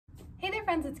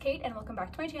friends, it's Kate and welcome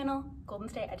back to my channel, Golden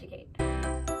State Educate.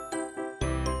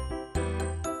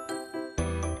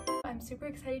 I'm super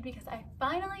excited because I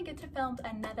finally get to film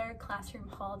another classroom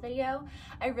haul video.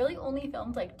 I really only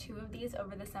filmed like 2 of these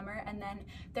over the summer, and then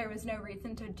there was no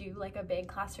reason to do like a big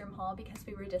classroom haul because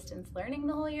we were distance learning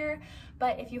the whole year.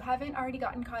 But if you haven't already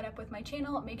gotten caught up with my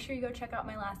channel, make sure you go check out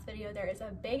my last video. There is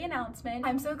a big announcement.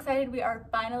 I'm so excited we are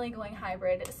finally going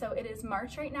hybrid. So it is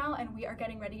March right now and we are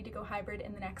getting ready to go hybrid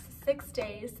in the next 6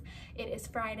 days. It is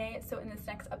Friday, so in this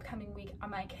next upcoming week,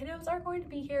 my kiddos are going to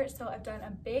be here. So I've done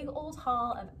a big old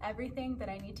haul of everything that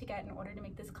I need to get in order to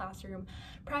make this classroom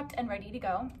prepped and ready to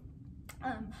go.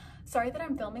 Sorry that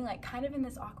I'm filming like kind of in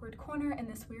this awkward corner in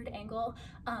this weird angle.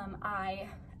 I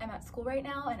am at school right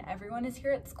now and everyone is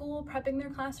here at school prepping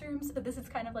their classrooms. So this is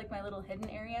kind of like my little hidden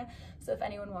area. So if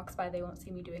anyone walks by, they won't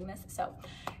see me doing this. So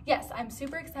yes, I'm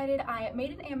super excited. I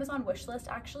made an Amazon wish list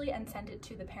actually and sent it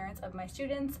to the parents of my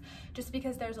students just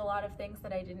because there's a lot of things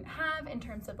that I didn't have in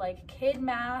terms of like kid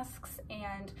masks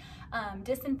and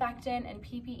disinfectant and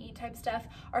PPE type stuff.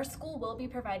 Our school will be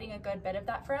providing a good bit of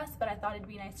that for us, but I thought it'd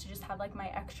be nice to just have like my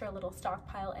extra little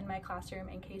stockpile in my classroom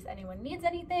in case anyone needs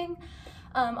anything.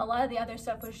 A lot of the other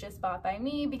stuff was just bought by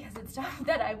me because it's stuff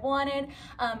that I wanted,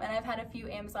 and I've had a few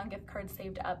Amazon gift cards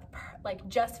saved up like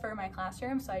just for my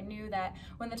classroom, so I knew that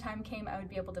when the time came I would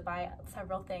be able to buy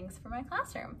several things for my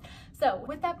classroom. So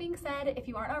with that being said, if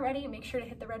you aren't already, make sure to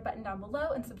hit the red button down below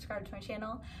and subscribe to my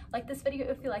channel. Like this video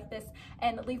if you like this,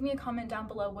 and leave me a comment down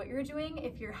below what you're doing,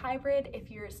 if you're hybrid,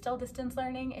 if you're still distance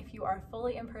learning, if you are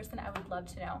fully in person. I would love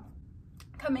to know.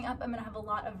 Coming up, I'm gonna have a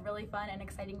lot of really fun and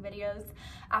exciting videos.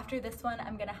 After this one,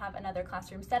 I'm gonna have another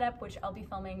classroom setup, which I'll be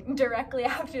filming directly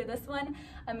after this one.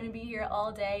 I'm gonna be here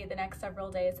all day, the next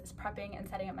several days, prepping and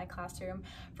setting up my classroom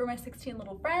for my 16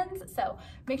 little friends. So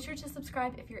make sure to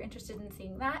subscribe if you're interested in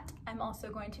seeing that. I'm also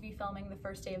going to be filming the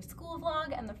first day of school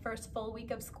vlog and the first full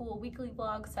week of school weekly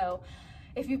vlog. So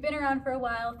if you've been around for a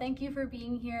while, thank you for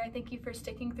being here. Thank you for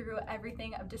sticking through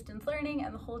everything of distance learning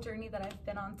and the whole journey that I've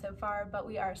been on so far, but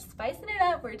we are spicing it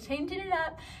up, we're changing it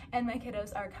up, and my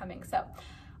kiddos are coming. So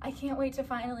I can't wait to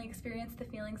finally experience the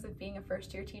feelings of being a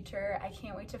first-year teacher. I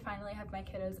can't wait to finally have my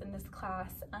kiddos in this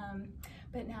class.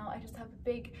 But now I just have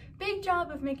a big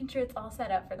job of making sure it's all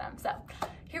set up for them. So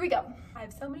here we go. I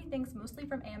have so many things, mostly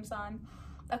from Amazon,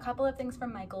 a couple of things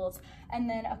from Michaels, and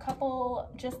then a couple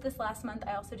just this last month.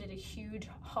 I also did a huge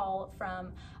haul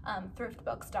from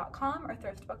thriftbooks.com or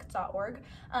thriftbooks.org.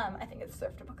 I think it's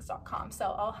thriftbooks.com.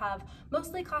 So I'll have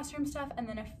mostly classroom stuff and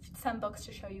then some books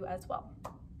to show you as well.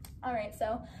 All right,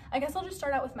 so I guess I'll just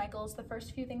start out with Michaels. The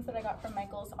first few things that I got from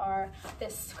Michaels are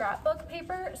this scrapbook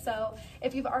paper. So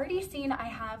if you've already seen, I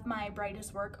have my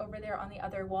brightest work over there on the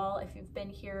other wall. If you've been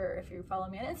here, or if you follow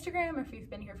me on Instagram, or if you've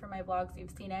been here for my vlogs,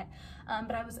 you've seen it.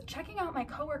 But I was checking out my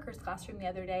coworker's classroom the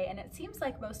other day, and it seems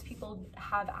like most people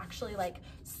have actually like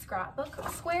scrapbook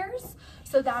squares.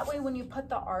 So that way when you put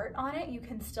the art on it, you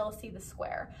can still see the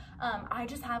square. I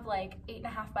just have like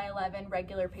 8.5 by 11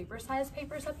 regular paper size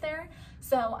papers up there.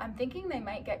 So I'm thinking they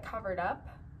might get covered up.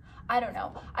 I don't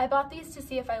know. I bought these to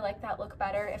see if I like that look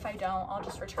better. If I don't, I'll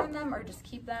just return them or just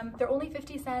keep them. They're only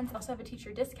 50 cents. I also have a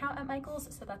teacher discount at Michaels,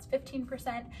 so that's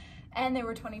 15%, and they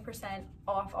were 20%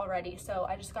 off already. So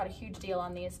I just got a huge deal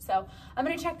on these. So I'm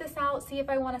gonna check this out, see if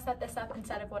I wanna set this up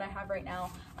instead of what I have right now,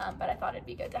 but I thought it'd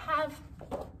be good to have.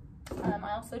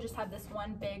 I also just have this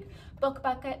one big book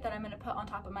bucket that I'm going to put on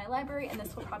top of my library, and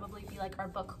this will probably be like our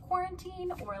book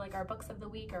quarantine or like our books of the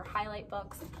week or highlight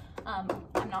books. I'm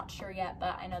not sure yet,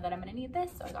 but I know that I'm going to need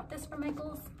this, so I got this from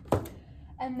Michaels.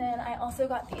 And then I also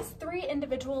got these 3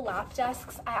 individual lap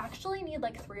desks. I actually need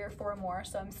like 3 or 4 more,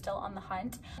 so I'm still on the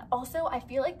hunt. Also, I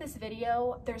feel like this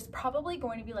video, there's probably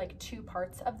going to be like 2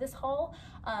 parts of this haul.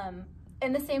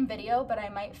 In the same video, but I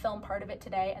might film part of it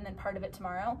today and then part of it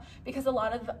tomorrow, because a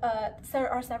lot of there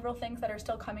are several things that are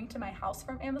still coming to my house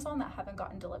from Amazon that haven't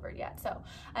gotten delivered yet. So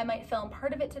I might film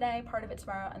part of it today, part of it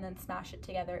tomorrow, and then smash it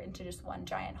together into just one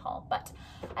giant haul. But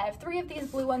I have 3 of these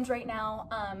blue ones right now,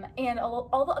 and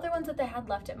all the other ones that they had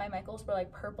left at my Michaels were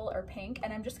like purple or pink,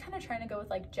 and I'm just kind of trying to go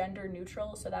with like gender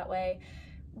neutral, so that way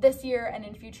this year and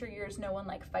in future years no one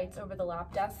like fights over the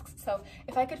lap desks. So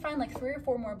if I could find like 3 or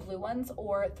 4 more blue ones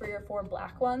or 3 or 4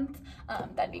 black ones,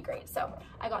 that'd be great. So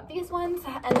I got these ones,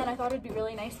 and then I thought it'd be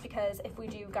really nice because if we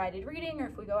do guided reading or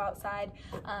if we go outside,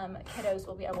 kiddos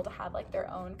will be able to have like their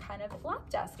own kind of lap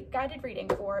desk guided reading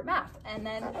for math, and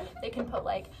then they can put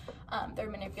like their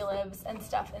manipulatives and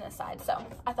stuff in the side. So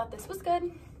I thought this was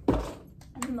good.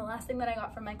 And then the last thing that I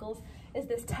got from Michaels is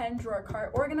this 10 drawer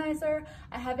cart organizer.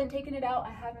 I haven't taken it out, I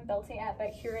haven't built it yet, but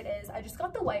here it is. I just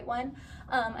got the white one.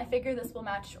 I figure this will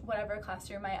match whatever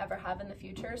classroom I ever have in the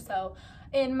future. So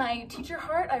in my teacher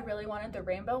heart, I really wanted the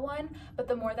rainbow one, but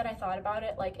the more that I thought about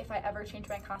it, like if I ever change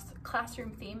my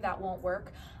classroom theme, that won't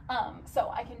work.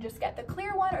 So I can just get the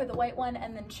clear one or the white one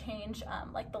and then change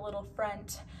like the little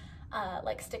front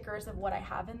like stickers of what I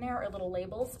have in there or little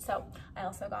labels. So I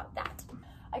also got that.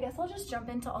 I guess I'll just jump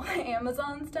into all the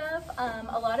Amazon stuff.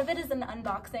 A lot of it is an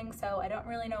unboxing, so I don't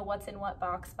really know what's in what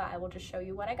box, but I will just show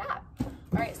you what I got.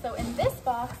 All right, so in this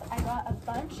box, I got a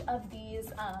bunch of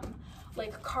these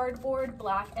like cardboard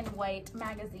black and white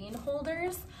magazine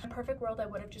holders. In a perfect world, I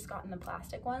would have just gotten the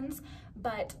plastic ones,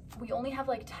 but we only have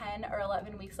like 10 or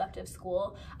 11 weeks left of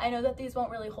school. I know that these won't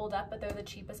really hold up, but they're the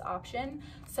cheapest option.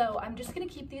 So I'm just gonna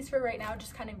keep these for right now,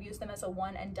 just kind of use them as a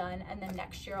one and done. And then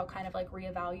next year I'll kind of like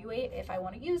reevaluate if I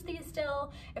wanna use these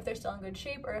still, if they're still in good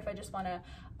shape, or if I just wanna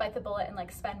bite the bullet and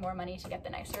like spend more money to get the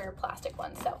nicer plastic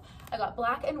ones. So I got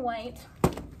black and white,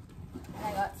 and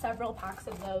I got several packs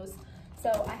of those.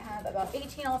 So I have about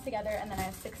 18 altogether, and then I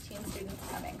have 16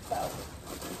 students coming. So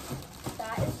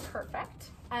that is perfect.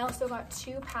 I also got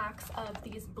 2 packs of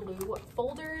these blue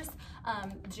folders,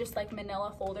 just like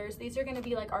manila folders. These are gonna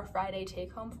be like our Friday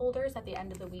take-home folders at the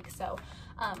end of the week. So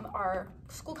our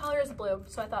school color is blue,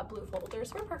 so I thought blue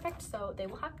folders were perfect, so they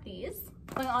will have these.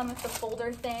 Going on with the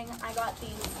folder thing, I got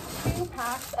these 2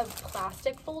 packs of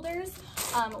plastic folders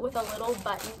with a little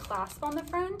button clasp on the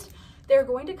front. They're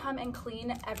going to come and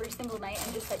clean every single night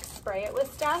and just like spray it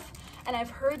with stuff. And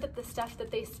I've heard that the stuff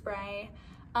that they spray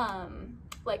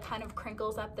like kind of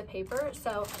crinkles up the paper.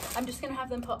 So I'm just gonna have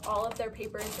them put all of their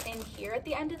papers in here at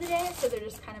the end of the day. So they're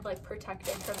just kind of like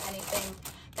protected from anything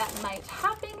that might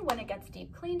happen when it gets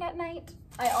deep cleaned at night.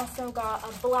 I also got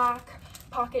a black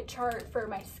pocket chart for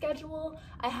my schedule.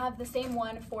 I have the same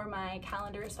one for my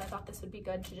calendar, so I thought this would be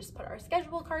good to just put our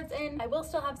schedule cards in. I will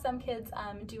still have some kids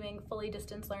doing fully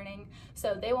distance learning,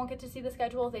 so they won't get to see the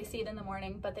schedule. They see it in the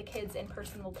morning, but the kids in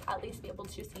person will at least be able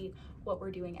to see what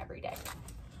we're doing every day.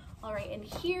 All right, and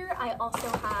here I also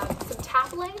have some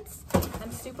tap lights.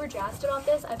 I'm super jazzed about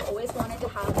this. I've always wanted to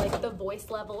have like the voice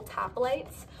level tap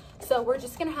lights. So we're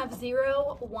just gonna have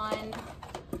 0, 1,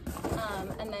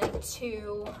 and then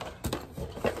 2,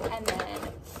 and then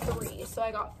 3. So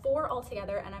I got 4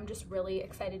 altogether, and I'm just really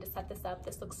excited to set this up.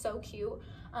 This looks so cute,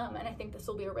 and I think this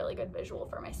will be a really good visual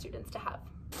for my students to have.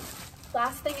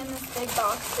 Last thing in this big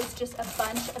box is just a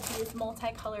bunch of these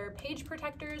multicolor page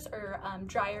protectors or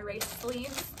dry erase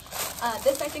sleeves.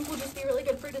 This I think will just be really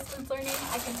good for distance learning.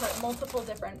 I can put multiple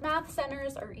different math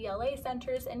centers or ELA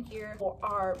centers in here, or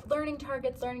our learning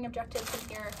targets, learning objectives in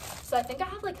here. So I think I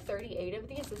have like 38 of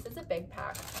these. This is a big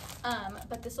pack,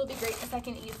 but this will be great because I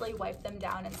can easily wipe them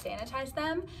down and sanitize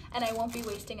them, and I won't be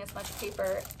wasting as much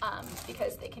paper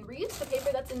because they can reuse the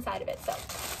paper that's inside of it. So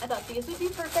I thought these would be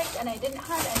perfect, and I didn't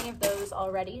have any of those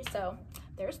already, so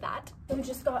there's that. We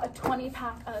just got a 20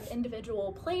 pack of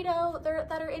individual Play-Doh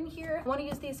that are in here. I want to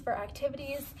use these for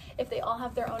activities. If they all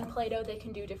have their own Play-Doh, they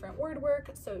can do different word work,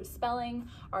 so spelling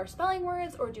our spelling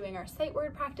words or doing our sight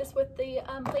word practice with the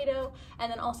Play-Doh.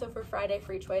 And then also for Friday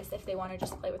free choice, if they want to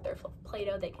just play with their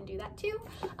Play-Doh, they can do that too.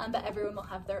 But everyone will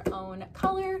have their own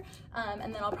color,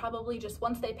 and then I'll probably just,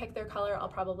 once they pick their color, I'll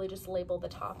probably just label the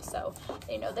top so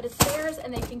they know that it's theirs,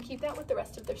 and they can keep that with the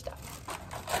rest of their stuff.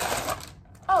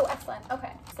 Oh, excellent.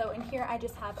 Okay, so in here I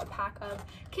just have a pack of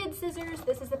kid scissors.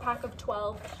 This is a pack of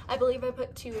 12. I believe I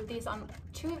put two of these on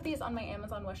my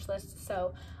Amazon wish list,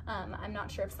 so I'm not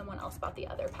sure if someone else bought the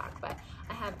other pack, but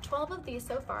I have 12 of these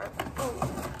so far.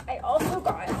 Oh, I also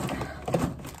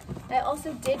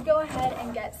did go ahead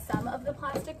and get some of the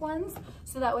plastic ones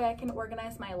so that way I can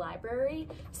organize my library.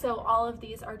 So all of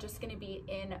these are just going to be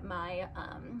in my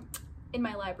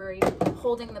library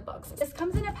holding the books. This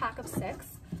comes in a pack of 6.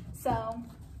 So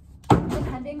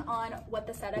depending on what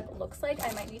the setup looks like,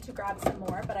 I might need to grab some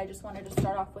more, but I just wanted to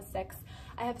start off with 6.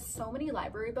 I have so many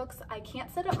library books. I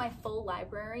can't set up my full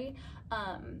library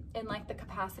in like the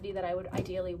capacity that I would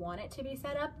ideally want it to be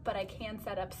set up, but I can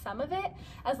set up some of it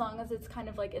as long as it's kind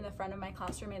of like in the front of my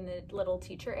classroom in the little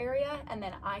teacher area, and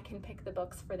then I can pick the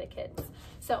books for the kids.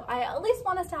 So I at least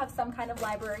want us to have some kind of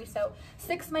library. So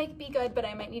 6 might be good, but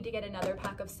I might need to get another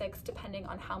pack of 6 depending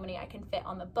on how many I can fit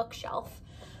on the bookshelf.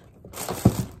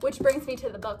 Which brings me to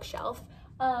the bookshelf.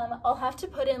 I'll have to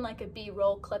put in like a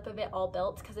B-roll clip of it all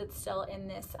built because it's still in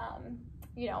this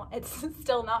you know, it's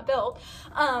still not built.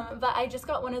 But I just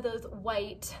got one of those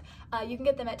white, you can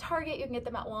get them at Target, you can get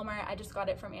them at Walmart. I just got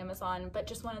it from Amazon, but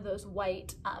just one of those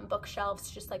white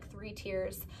bookshelves, just like 3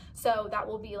 tiers. So that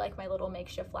will be like my little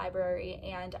makeshift library,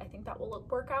 and I think that will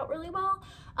work out really well.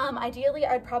 Ideally,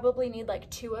 I'd probably need like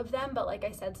 2 of them, but like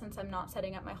I said, since I'm not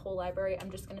setting up my whole library,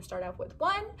 I'm just gonna start out with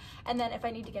 1, and then if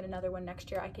I need to get another one next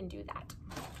year, I can do that.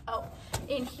 Oh,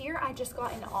 in here, I just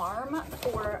got an arm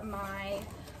for my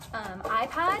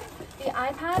iPad. The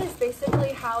iPad is basically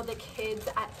how the kids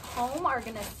at home are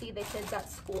gonna see the kids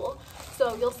at school.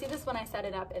 So you'll see this when I set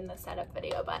it up in the setup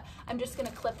video, but I'm just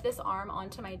gonna clip this arm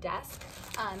onto my desk,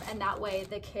 and that way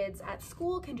the kids at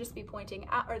school can just be pointing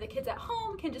out, or the kids at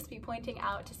home can just be pointing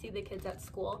out to see the kids at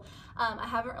school. I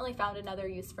haven't really found another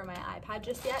use for my iPad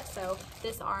just yet, so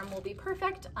this arm will be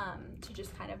perfect to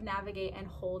just kind of navigate and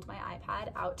hold my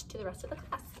iPad out to the rest of the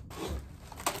class.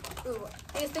 Ooh,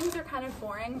 these things are kind of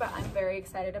boring, but I'm very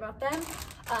excited about them.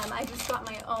 I just got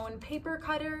my own paper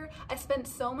cutter. I spent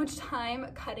so much time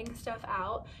cutting stuff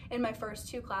out in my first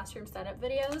 2 classroom setup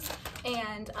videos,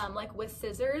 and like with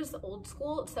scissors, old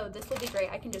school, so this will be great.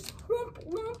 I can just whoop,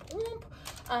 whoop, whoop,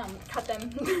 cut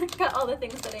them, cut all the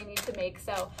things that I need to make,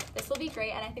 so this will be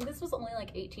great, and I think this was only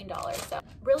like $18, so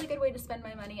really good way to spend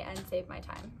my money and save my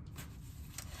time.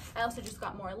 I also just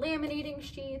got more laminating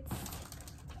sheets.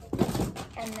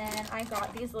 And then I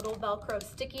got these little Velcro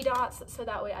sticky dots, so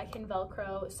that way I can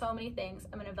Velcro so many things.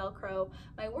 I'm gonna Velcro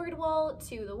my word wall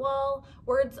to the wall,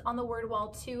 words on the word wall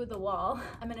to the wall.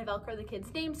 I'm gonna Velcro the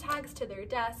kids' name tags to their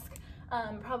desk.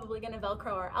 Probably gonna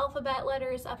Velcro our alphabet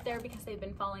letters up there because they've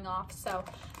been falling off, so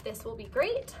this will be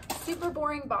great. Super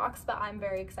boring box, but I'm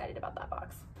very excited about that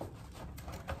box.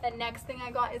 The next thing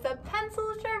I got is a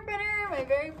pencil sharpener, my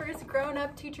very first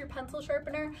grown-up teacher pencil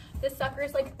sharpener. This sucker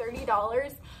is like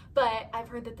 $30, but I've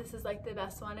heard that this is like the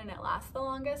best one and it lasts the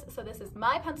longest. So this is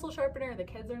my pencil sharpener. The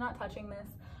kids are not touching this,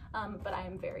 but I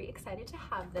am very excited to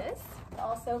have this. I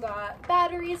also got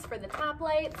batteries for the top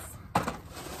lights.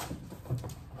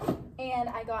 And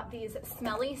I got these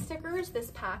smelly stickers,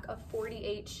 this pack of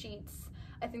 48 sheets.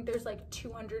 I think there's like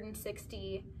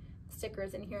 260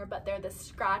 stickers in here, but they're the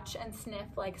scratch and sniff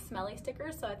like smelly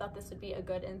stickers, so I thought this would be a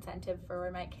good incentive for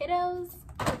my kiddos.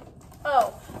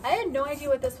 Oh, I had no idea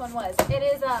what this one was. It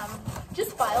is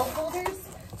just file folders,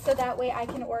 so that way I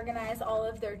can organize all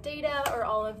of their data or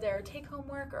all of their take-home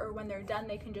work, or when they're done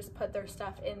they can just put their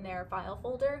stuff in their file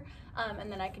folder,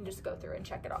 and then I can just go through and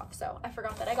check it off. So I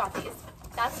forgot that I got these.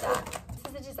 That's that.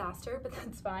 This is a disaster, but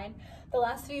that's fine. The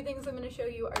last few things I'm going to show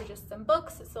you are just some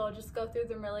books, so I'll just go through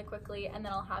them really quickly, and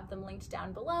then I'll have them linked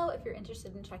down below if you're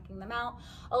interested in checking them out.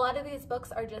 A lot of these books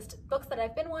are just books that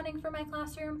I've been wanting for my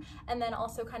classroom, and then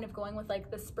also kind of going with like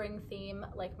the spring theme,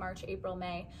 like March, April,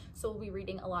 May. So we'll be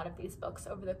reading a lot of these books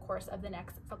over the course of the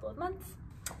next couple of months.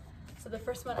 So the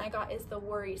first one I got is the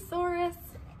Worrysaurus.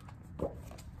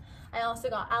 I also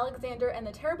got Alexander and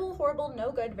the Terrible, Horrible,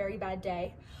 No Good, Very Bad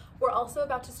Day. We're also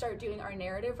about to start doing our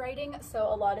narrative writing,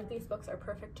 so a lot of these books are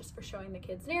perfect just for showing the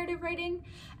kids narrative writing.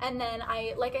 And then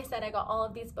like I said, I got all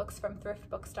of these books from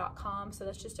thriftbooks.com, so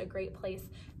that's just a great place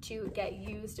to get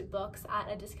used books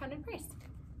at a discounted price.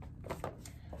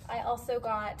 I also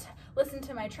got Listen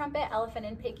to My Trumpet, Elephant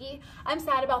and Piggy. I'm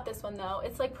sad about this one though.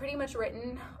 It's like pretty much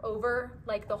written over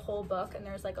like the whole book, and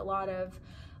there's like a lot of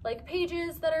like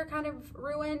pages that are kind of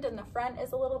ruined, and the front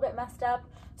is a little bit messed up.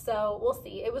 So we'll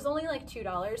see. It was only like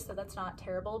 $2, so that's not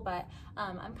terrible, but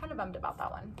I'm kind of bummed about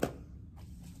that one.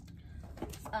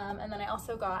 And then I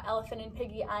also got Elephant and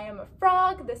Piggy, I Am a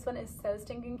Frog. This one is so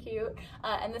stinking cute,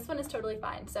 and this one is totally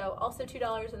fine. So also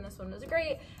 $2, and this one was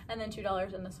great, and then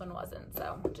 $2 and this one wasn't.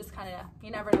 So just kind of, you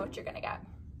never know what you're gonna get.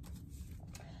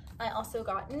 I also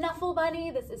got Knuffle Bunny.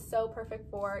 This is so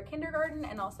perfect for kindergarten,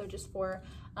 and also just for,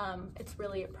 it's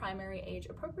really primary age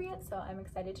appropriate, so I'm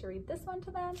excited to read this one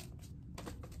to them.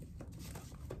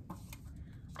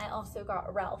 I also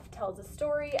got Ralph Tells a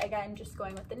Story, again, just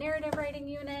going with the narrative writing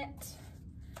unit.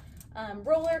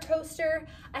 Roller Coaster.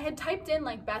 I had typed in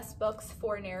like best books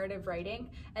for narrative writing,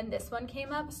 and this one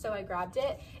came up, so I grabbed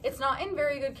it. It's not in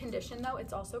very good condition though.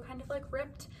 It's also kind of like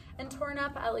ripped and torn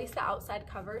up, at least the outside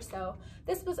cover. So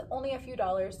this was only a few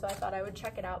dollars, so I thought I would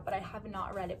check it out, but I have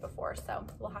not read it before, so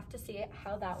we'll have to see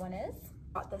how that one is.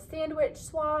 Got the Sandwich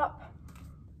Swap.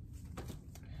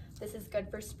 This is good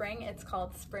for spring. It's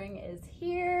called Spring Is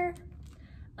Here.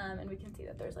 And we can see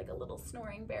that there's like a little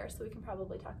snoring bear, so we can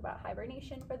probably talk about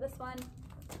hibernation for this one.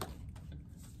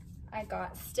 I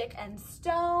got Stick and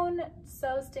Stone,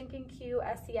 so stinking cute,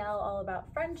 SEL, all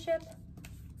about friendship.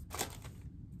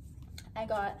 I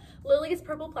got Lily's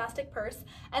Purple Plastic Purse,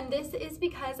 and this is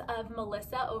because of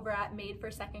Melissa over at Made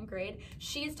for Second Grade.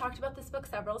 She's talked about this book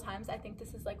several times. I think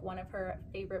this is like one of her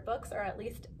favorite books, or at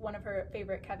least one of her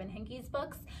favorite Kevin Henkes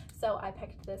books. So I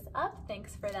picked this up.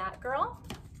 Thanks for that, girl.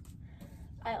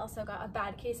 I also got A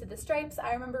Bad Case of the Stripes.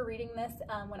 I remember reading this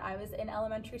when I was in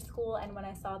elementary school, and when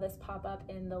I saw this pop up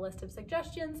in the list of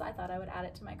suggestions, I thought I would add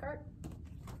it to my cart.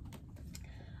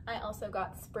 I also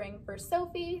got Spring for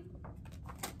Sophie,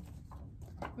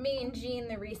 Me and Jean,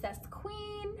 the Recessed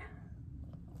Queen,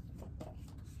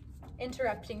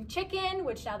 Interrupting Chicken,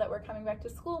 which now that we're coming back to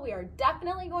school, we are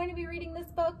definitely going to be reading this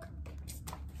book.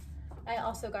 I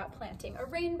also got Planting a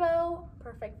Rainbow,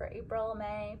 perfect for April,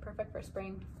 May, perfect for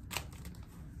spring.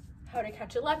 How to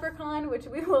Catch a Leprechaun, which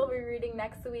we will be reading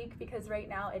next week because right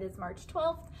now it is March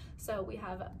 12th, so we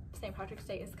have St. Patrick's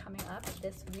Day is coming up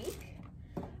this week.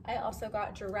 I also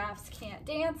got Giraffes Can't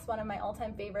Dance, one of my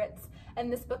all-time favorites,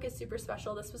 and this book is super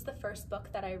special. This was the first book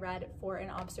that I read for an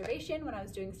observation when I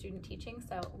was doing student teaching,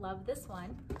 so love this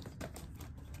one.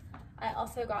 I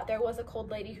also got There Was a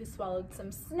Cold Lady Who Swallowed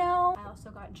Some Snow. I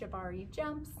also got Jabari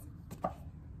Jumps.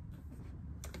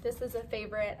 This is a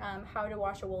favorite, How to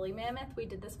Wash a Woolly Mammoth. We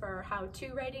did this for our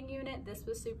how-to writing unit. This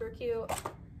was super cute.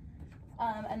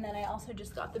 And then I also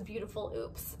just got The Beautiful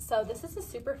Oops. So this is a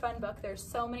super fun book. There's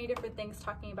so many different things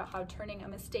talking about how turning a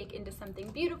mistake into something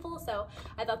beautiful. So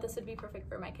I thought this would be perfect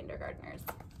for my kindergartners.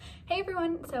 Hey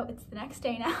everyone, so it's the next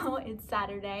day now, it's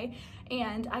Saturday,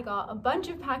 and I got a bunch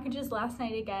of packages last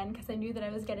night again because I knew that I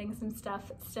was getting some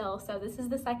stuff still. So this is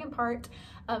the second part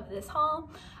of this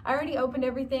haul. I already opened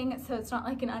everything, so it's not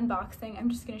like an unboxing. I'm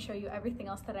just gonna show you everything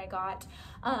else that I got.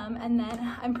 And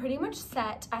then I'm pretty much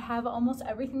set. I have almost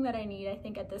everything that I need, I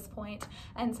think, at this point,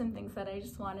 and some things that I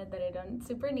just wanted that I don't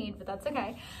super need, but that's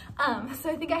okay. So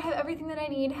I think I have everything that I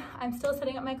need. I'm still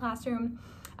setting up my classroom.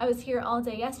 I was here all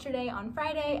day yesterday on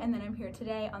Friday, and then I'm here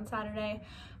today on Saturday,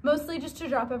 mostly just to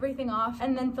drop everything off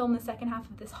and then film the second half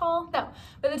of this haul. So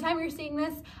by the time you're seeing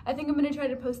this, I think I'm gonna try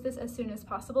to post this as soon as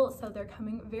possible. So they're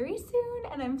coming very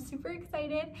soon and I'm super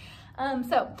excited.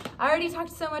 So I already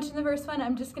talked so much in the first one.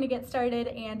 I'm just gonna get started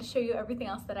and show you everything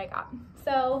else that I got.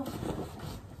 So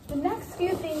the next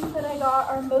few things that I got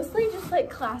are mostly just like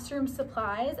classroom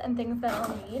supplies and things that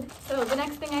I'll need. So the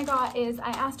next thing I got is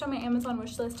I asked on my Amazon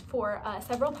wish list for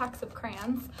several packs of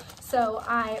crayons. So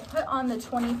I put on the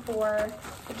 24,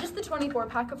 just the 24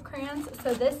 pack of crayons.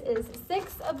 So this is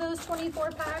 6 of those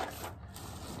 24 packs,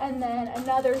 and then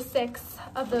another 6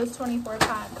 of those 24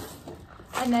 packs,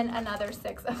 and then another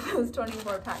 6 of those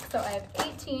 24 packs. So I have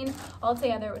 18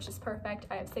 altogether, which is perfect.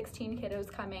 I have 16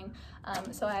 kiddos coming,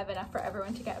 so I have enough for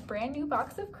everyone to get a brand new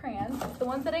box of crayons. The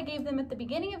ones that I gave them at the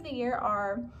beginning of the year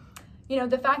are, you know,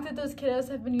 the fact that those kiddos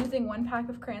have been using 1 pack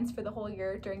of crayons for the whole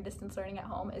year during distance learning at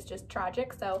home is just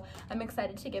tragic, so I'm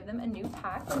excited to give them a new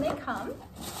pack when they come.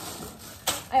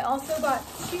 I also got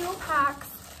 2 packs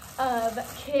of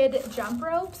kid jump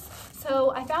ropes.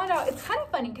 So I found out, it's kind of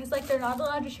funny because like they're not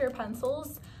allowed to share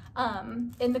pencils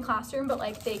in the classroom, but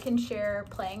like they can share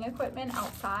playing equipment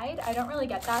outside. I don't really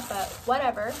get that, but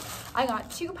whatever. I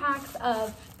got 2 packs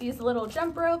of these little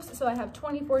jump ropes. So I have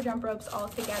 24 jump ropes all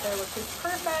together, which is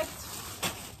perfect.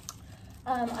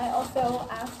 I also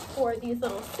asked for these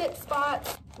little sit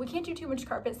spots. We can't do too much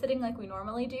carpet sitting like we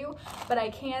normally do, but I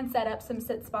can set up some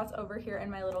sit spots over here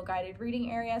in my little guided reading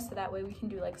area, so that way we can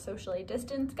do like socially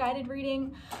distanced guided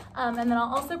reading. And then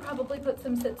I'll also probably put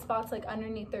some sit spots like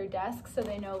underneath their desks so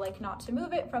they know like not to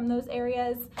move it from those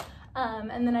areas.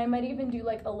 And then I might even do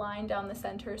like a line down the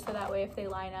center, so that way if they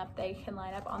line up, they can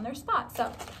line up on their spot.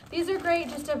 So these are great,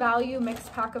 just a value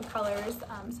mixed pack of colors.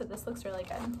 So this looks really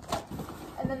good.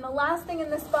 And then the last thing in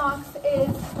this box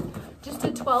is just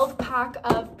a 12 pack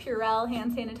of Purell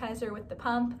hand sanitizer with the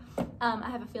pump. I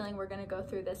have a feeling we're gonna go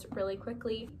through this really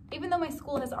quickly. Even though my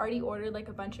school has already ordered like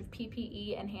a bunch of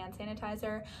PPE and hand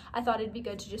sanitizer, I thought it'd be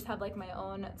good to just have like my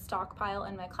own stockpile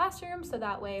in my classroom, so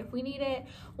that way if we need it,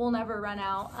 we'll never run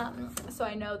out. So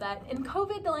I know that in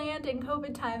COVID land, in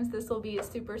COVID times, this will be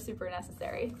super, super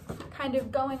necessary. Kind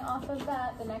of going off of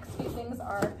that, the next few things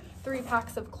are 3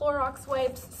 packs of Clorox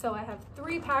wipes. So I have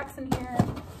 3 packs in here,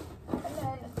 and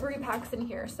then 3 packs in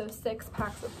here, so 6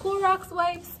 packs of Clorox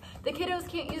wipes. The kiddos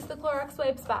can't use the Clorox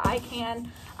wipes, but I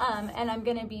can, and I'm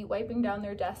gonna be wiping down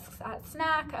their desks at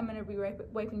snack. I'm gonna be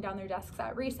wiping down their desks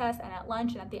at recess and at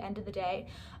lunch and at the end of the day.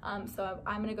 So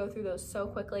I'm gonna go through those so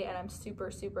quickly, and I'm super,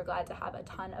 super glad to have a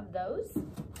ton of those.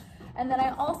 And then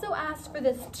I also asked for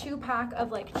this 2-pack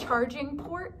of like charging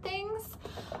port things.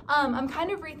 I'm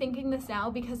kind of rethinking this now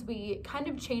because we kind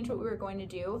of changed what we were going to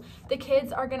do. The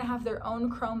kids are gonna have their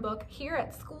own Chromebook here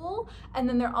at school, and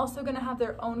then they're also gonna have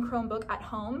their own Chromebook at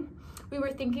home. We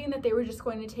were thinking that they were just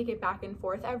going to take it back and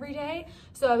forth every day,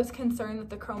 so I was concerned that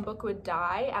the Chromebook would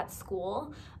die at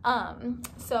school.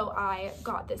 So I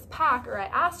got this pack, or I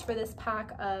asked for this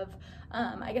pack of,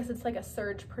 I guess it's like a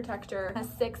surge protector. It has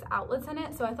 6 outlets in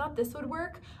it, so I thought this would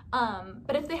work.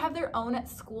 But if they have their own at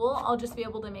school, I'll just be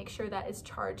able to make sure that it's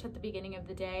charged at the beginning of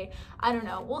the day. I don't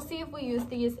know, we'll see if we use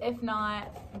these. If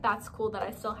not, that's cool that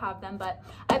I still have them, but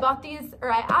I bought these,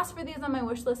 or I asked for these on my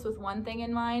wish list with one thing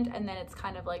in mind, and then it's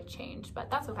kind of like changed, but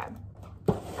that's okay.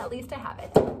 At least I have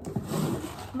it.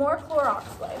 More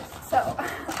Clorox wipes. So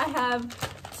I have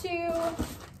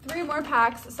 3 more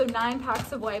packs, so 9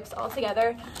 packs of wipes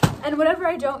altogether. And whatever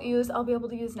I don't use, I'll be able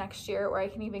to use next year, or I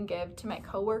can even give to my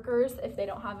coworkers if they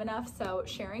don't have enough. So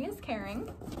sharing is caring.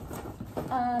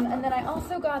 And then I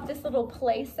also got this little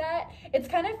play set. It's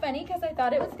kind of funny because I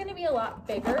thought it was going to be a lot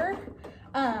bigger.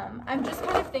 I'm just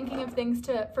kind of thinking of things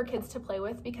for kids to play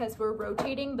with because we're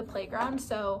rotating the playground,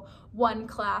 so one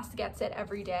class gets it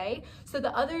every day. So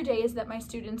the other days that my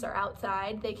students are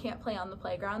outside, they can't play on the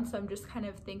playground, so I'm just kind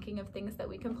of thinking of things that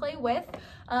we can play with.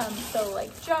 So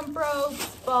like jump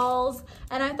ropes, balls,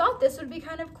 and I thought this would be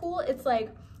kind of cool. It's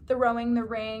like throwing the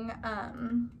ring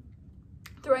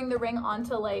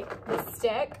onto like the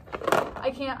stick.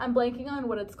 I'm blanking on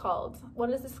what it's called. What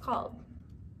is this called?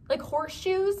 Like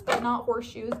horseshoes, but not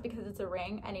horseshoes because it's a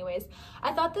ring. Anyways,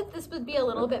 I thought that this would be a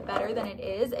little bit better than it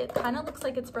is. It kind of looks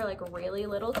like it's for like really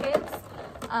little kids.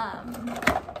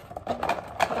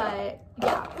 But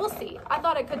yeah, we'll see. I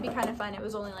thought it could be kind of fun. It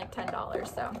was only like $10,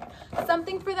 so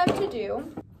something for them to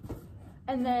do.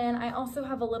 And then I also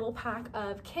have a little pack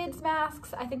of kids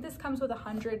masks. I think this comes with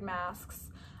 100 masks.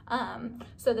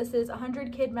 So this is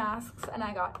 100 kid masks, and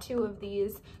I got 2 of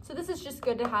these. So this is just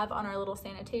good to have on our little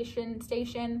sanitization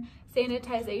station.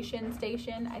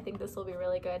 I think this will be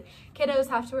really good. Kiddos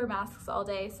have to wear masks all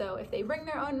day, so if they bring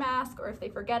their own mask, or if they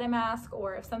forget a mask,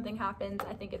 or if something happens,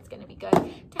 I think it's gonna be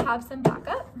good to have some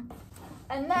backup.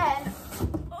 And then,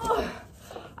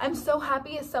 I'm so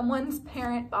happy someone's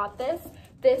parent bought this.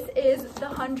 This is the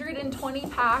 120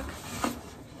 pack.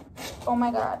 Oh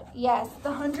my God, yes, the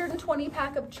 120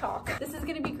 pack of chalk. This is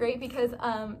gonna be great because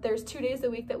there's 2 days a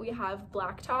week that we have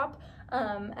blacktop.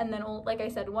 And then, like I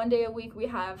said, 1 day a week we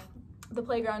have the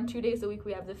playground, 2 days a week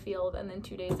we have the field, and then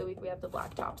 2 days a week we have the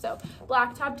blacktop. So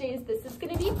blacktop days, this is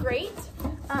gonna be great. So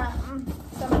I'm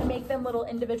gonna make them little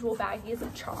individual baggies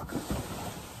of chalk.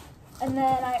 And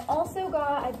then I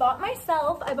bought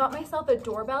myself a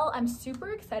doorbell. I'm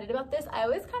super excited about this. I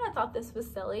always kind of thought this was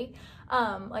silly,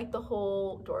 like the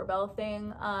whole doorbell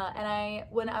thing. And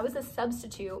when I was a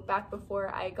substitute back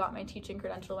before I got my teaching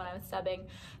credential, when I was subbing,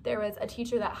 there was a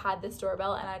teacher that had this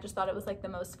doorbell, and I just thought it was like the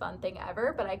most fun thing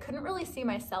ever, but I couldn't really see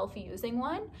myself using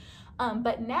one.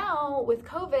 But now with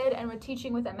COVID and with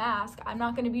teaching with a mask, I'm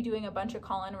not going to be doing a bunch of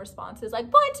call-in responses like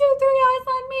 1, 2, 3, eyes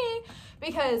on me,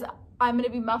 because I'm going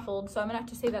to be muffled, so I'm going to have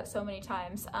to say that so many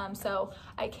times. So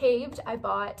I caved, I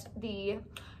bought the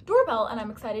doorbell, and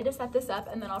I'm excited to set this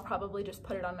up, and then I'll probably just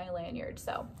put it on my lanyard.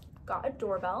 So got a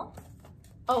doorbell.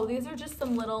 Oh, these are just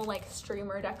some little like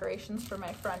streamer decorations for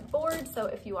my front board. So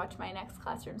if you watch my next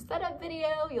classroom setup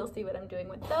video, you'll see what I'm doing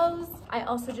with those. I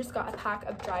also just got a pack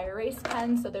of dry erase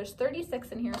pens. So there's 36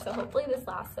 in here. So hopefully this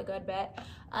lasts a good bit.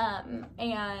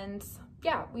 And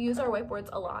yeah, we use our whiteboards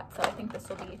a lot. So I think this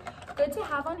will be good to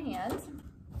have on hand.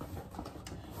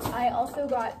 I also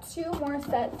got 2 more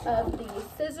sets of the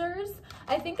scissors.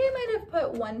 I think I might have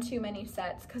put 1 too many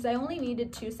sets because I only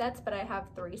needed 2 sets, but I have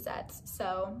 3 sets.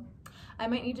 So I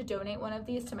might need to donate one of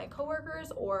these to my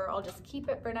coworkers, or I'll just keep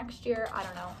it for next year. I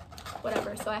don't know,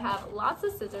 whatever. So I have lots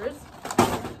of scissors,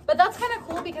 but that's kind of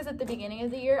cool because at the beginning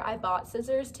of the year, I bought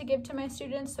scissors to give to my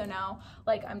students. So now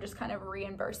like I'm just kind of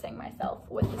reimbursing myself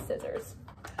with the scissors.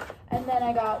 And then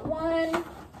I got 1,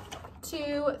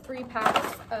 2, 3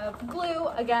 packs of glue.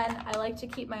 Again, I like to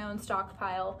keep my own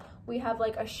stockpile. We have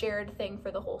like a shared thing for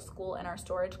the whole school in our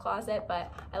storage closet,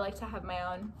 but I like to have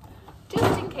my own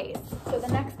just in case. So the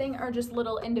next thing are just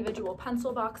little individual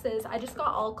pencil boxes. I just got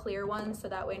all clear ones so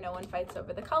that way no one fights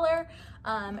over the color.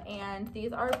 And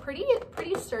these are pretty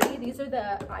sturdy. These are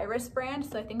the Iris brand,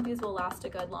 so I think these will last a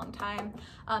good long time.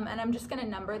 And I'm just gonna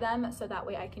number them so that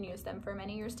way I can use them for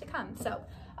many years to come. So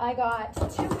I got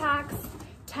 2 packs,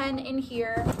 10 in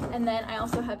here, and then I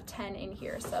also have 10 in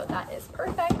here, so that is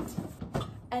perfect.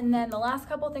 And then the last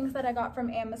couple things that I got from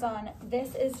Amazon,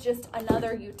 this is just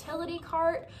another utility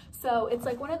cart. So it's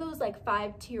like one of those like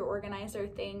 5-tier organizer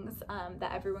things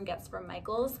that everyone gets from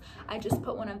Michaels. I just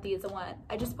put one of these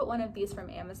from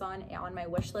Amazon on my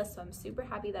wish list, so I'm super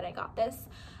happy that I got this.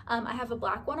 I have a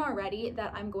black one already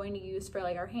that I'm going to use for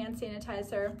like our hand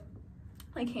sanitizer,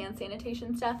 like hand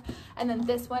sanitation stuff, and then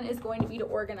this one is going to be to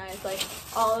organize like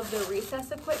all of the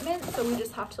recess equipment, so we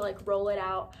just have to like roll it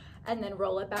out and then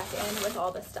roll it back in with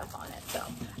all the stuff on it. So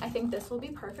I think this will be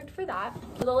perfect for that.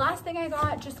 So the last thing I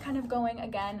got, just kind of going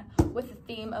again with the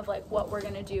theme of like what we're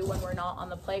gonna do when we're not on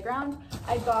the playground,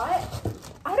 I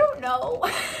don't know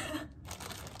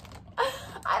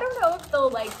I don't know if they'll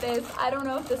like this. I don't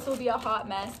know if this will be a hot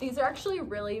mess. These are actually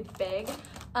really big,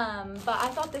 but I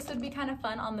thought this would be kind of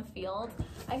fun on the field.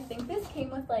 I think this came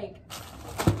with like,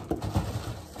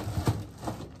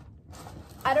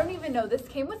 I don't even know, this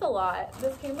came with a lot.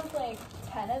 This came with like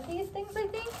 10 of these things, I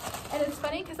think. And it's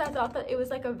funny because I thought that it was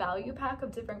like a value pack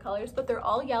of different colors, but they're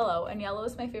all yellow, and yellow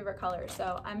is my favorite color,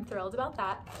 so I'm thrilled about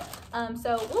that.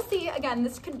 So we'll see. Again,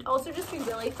 this could also just be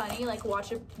really funny, like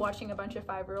watching a bunch of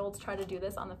 5-year-olds try to do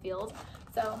this on the field.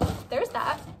 So there's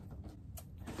that.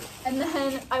 And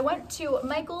then I went to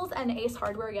Michaels and Ace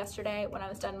Hardware yesterday when I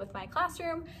was done with my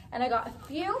classroom, and I got a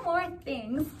few more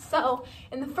things. So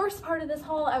in the first part of this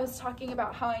haul, I was talking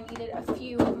about how I needed a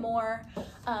few more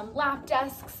lap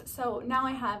desks. So now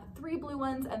I have 3 blue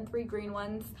ones and 3 green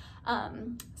ones.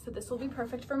 So this will be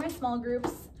perfect for my small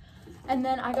groups. And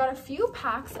then I got a few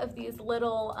packs of these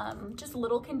little, just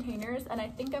little containers, and I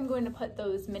think I'm going to put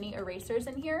those mini erasers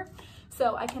in here.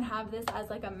 So I can have this as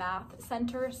like a math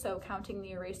center, so counting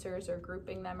the erasers or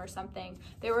grouping them or something.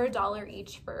 They were $1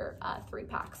 each for 3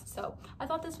 packs. So I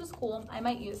thought this was cool. I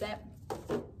might use it.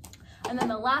 And then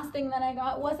the last thing that I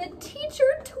got was a teacher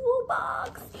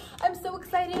toolbox. I'm so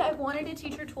excited. I've wanted a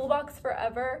teacher toolbox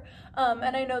forever.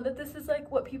 And I know that this is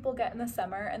like what people get in the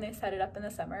summer, and they set it up in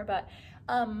the summer, but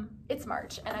it's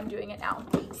March and I'm doing it now.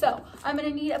 So I'm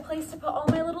gonna need a place to put all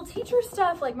my little teacher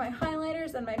stuff, like my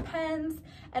highlighters and my pens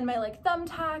and my like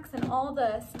thumbtacks and all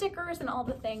the stickers and all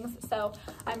the things. So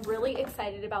I'm really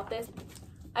excited about this.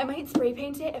 I might spray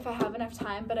paint it if I have enough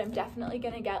time, but I'm definitely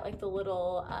gonna get like the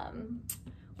little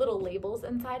labels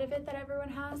inside of it that everyone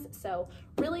has. So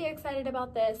really excited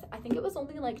about this. I think it was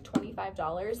only like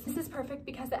 $25. This is perfect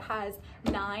because it has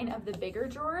 9 of the bigger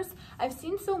drawers. I've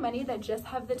seen so many that just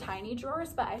have the tiny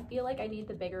drawers, but I feel like I need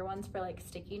the bigger ones for like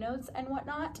sticky notes and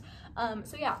whatnot.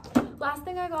 So yeah, last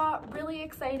thing I got, really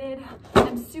excited.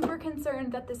 I'm super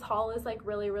concerned that this haul is like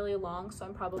really long, so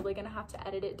I'm probably gonna have to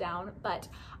edit it down, but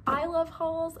I love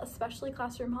hauls, especially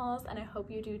classroom hauls, and I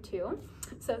hope you do too.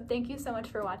 So thank you so much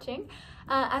for watching.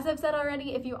 As I've said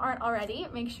already, if you aren't already,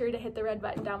 make sure to hit the red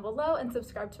button down below and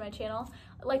subscribe to my channel.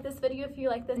 Like this video if you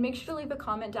like this. Make sure to leave a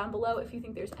comment down below if you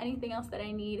think there's anything else that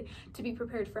I need to be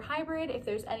prepared for hybrid. If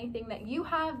there's anything that you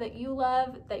have, that you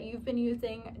love, that you've been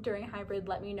using during hybrid,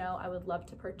 let me know. I would love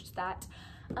to purchase that.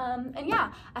 And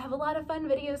yeah, I have a lot of fun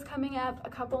videos coming up, a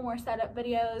couple more setup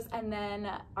videos, and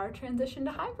then our transition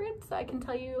to hybrid, so I can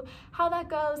tell you how that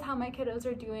goes, how my kiddos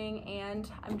are doing, and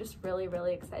I'm just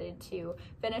really excited to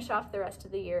finish off the rest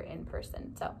of the year in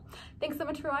person. So thanks so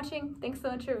much for watching, thanks so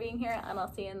much for being here, and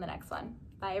I'll see you in the next one.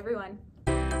 Bye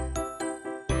everyone.